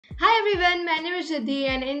Hi everyone, my name is Siddhi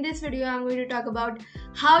and in this video I'm going to talk about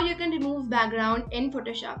how you can remove background in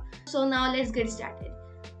Photoshop. So now let's get started.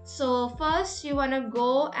 So first you want to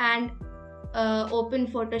go and open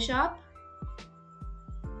Photoshop.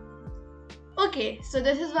 Okay, so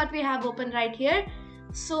this is what we have open right here.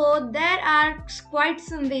 So there are quite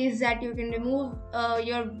some ways that you can remove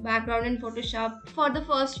your background in Photoshop. For the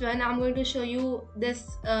first one, I'm going to show you this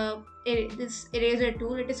eraser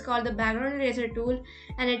tool. It is called the background eraser tool,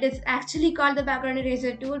 and it is actually called the background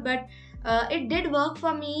eraser tool. But it did work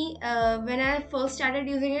for me when I first started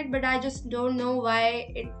using it, but I just don't know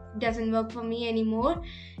why it doesn't work for me anymore.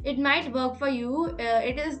 It might work for you.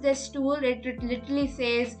 It is this tool. It literally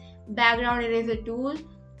says background eraser tool,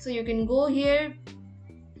 so you can go here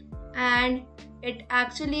and it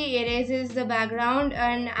actually erases the background,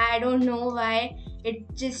 and I don't know why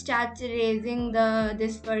it just starts erasing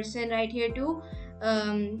this person right here too.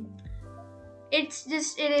 It's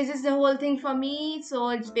just erases the whole thing for me, so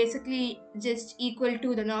it's basically just equal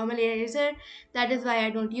to the normal eraser. That is why I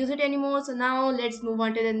don't use it anymore. So now let's move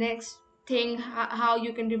on to the next thing, how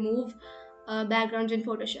you can remove backgrounds in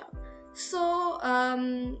Photoshop.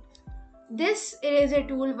 So this eraser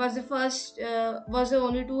tool was the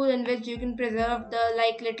only tool in which you can preserve the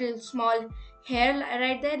little small hair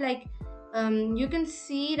right there. You can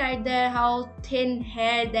see right there how thin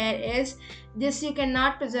hair there is. This you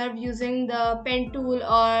cannot preserve using the pen tool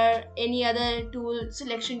or any other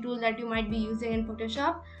selection tool that you might be using in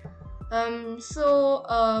Photoshop.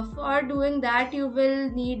 For doing that you will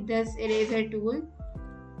need this eraser tool,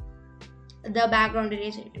 the background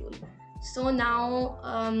eraser tool. So now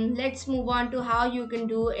let's move on to how you can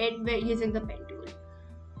do it using the pen tool.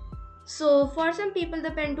 So for some people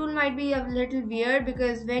the pen tool might be a little weird,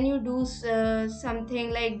 because when you do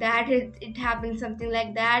something like that, it happens something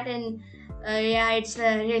like that, and yeah, it's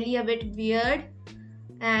really a bit weird,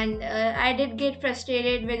 and I did get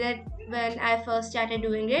frustrated with it when I first started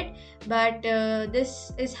doing it. But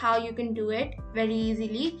this is how you can do it very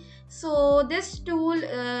easily. So this tool,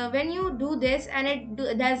 when you do this and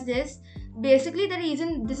does this, basically the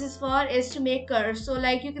reason this is for is to make curves. So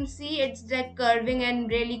like you can see, it's like curving and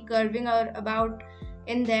really curving about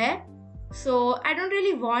in there. So I don't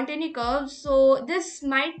really want any curves, so this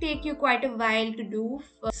might take you quite a while to do.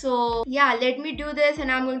 So yeah, let me do this, and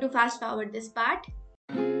I'm going to fast forward this part.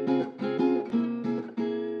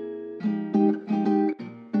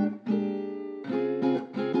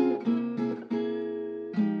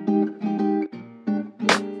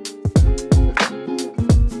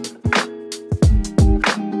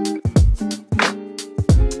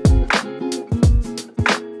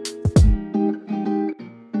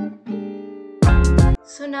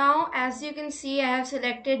 So now, as you can see, I have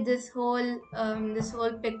selected this whole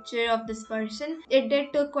picture of this person. It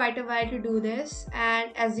did took quite a while to do this,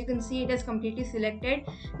 and as you can see, it is completely selected.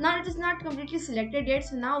 Now it is not completely selected yet.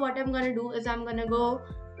 So now what I'm gonna do is I'm gonna go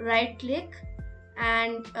right click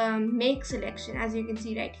and make selection. As you can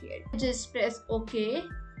see right here, just press OK,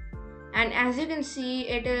 and as you can see,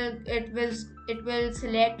 it will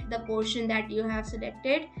select the portion that you have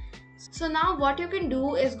selected. So now what you can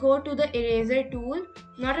do is go to the eraser tool,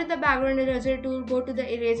 not at the background eraser tool, go to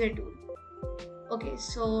the eraser tool. Okay,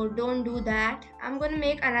 so don't do that. I'm going to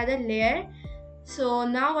make another layer. So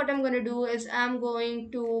now what I'm going to do is I'm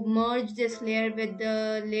going to merge this layer with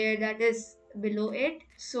the layer that is below it.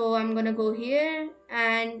 So I'm going to go here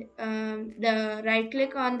and the right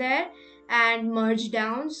click on there and merge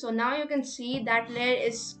down. So now you can see that layer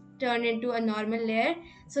is turned into a normal layer.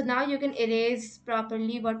 So now you can erase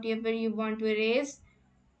properly whatever you want to erase.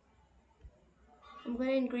 I'm going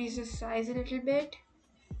to increase the size a little bit.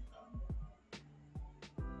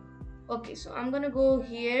 Okay, so I'm going to go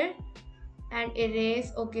here and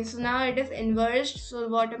erase. Okay, so now it is inversed. So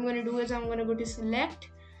what I'm going to do is I'm going to go to select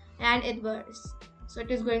and inverse. So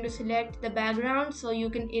it is going to select the background, so you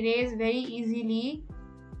can erase very easily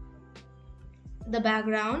the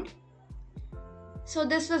background. So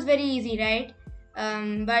this was very easy, right?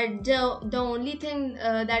 But the only thing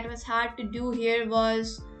that was hard to do here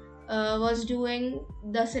was doing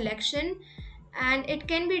the selection, and it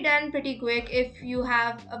can be done pretty quick if you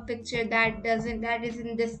have a picture that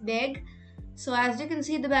isn't this big. So as you can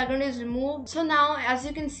see, the background is removed. So now as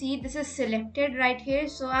you can see, this is selected right here.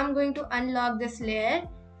 So I'm going to unlock this layer.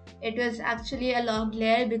 It was actually a locked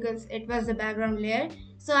layer because it was the background layer.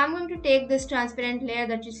 So I'm going to take this transparent layer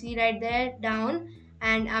that you see right there down,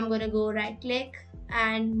 and I'm going to go right click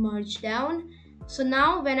and merge down. So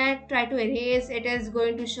now when I try to erase, it is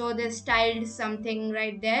going to show this styled something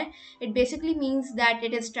right there. It basically means that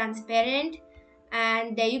it is transparent,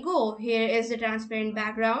 and there you go. Here is the transparent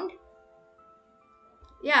background.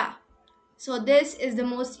 Yeah, so this is the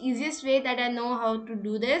most easiest way that I know how to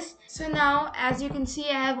do this. So now as you can see,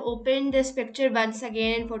 I have opened this picture once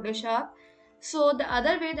again in Photoshop. So the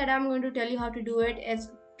other way that I'm going to tell you how to do it is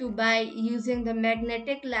to by using the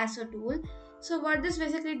magnetic lasso tool. So what this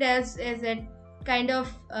basically does is it kind of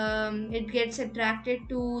it gets attracted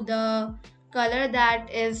to the color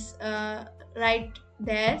that is right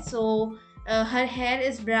there. So her hair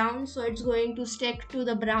is brown, so it's going to stick to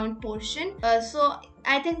the brown portion. So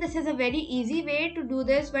I think this is a very easy way to do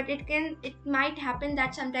this, but it might happen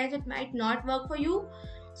that sometimes it might not work for you.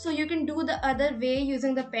 So you can do the other way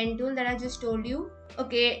using the pen tool that I just told you.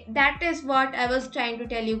 Okay, that is what I was trying to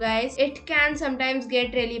tell you guys. It can sometimes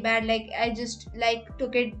get really bad. Like I just like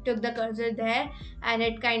took the cursor there and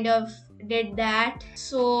it kind of did that.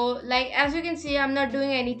 So like as you can see, I'm not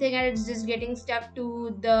doing anything and it's just getting stuck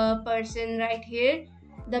to the person right here.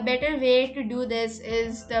 The better way to do this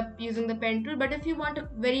is using the pen tool, but if you want a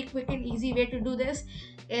very quick and easy way to do this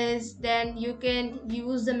is then you can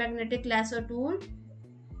use the magnetic lasso tool.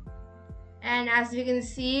 And as we can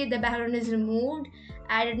see, the background is removed.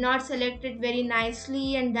 I did not select it very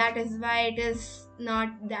nicely and that is why it is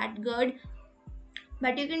not that good,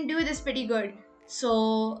 but you can do this pretty good.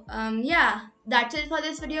 So yeah, that's it for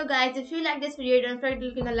this video guys. If you like this video, don't forget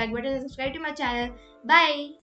to click on the like button and subscribe to my channel. Bye.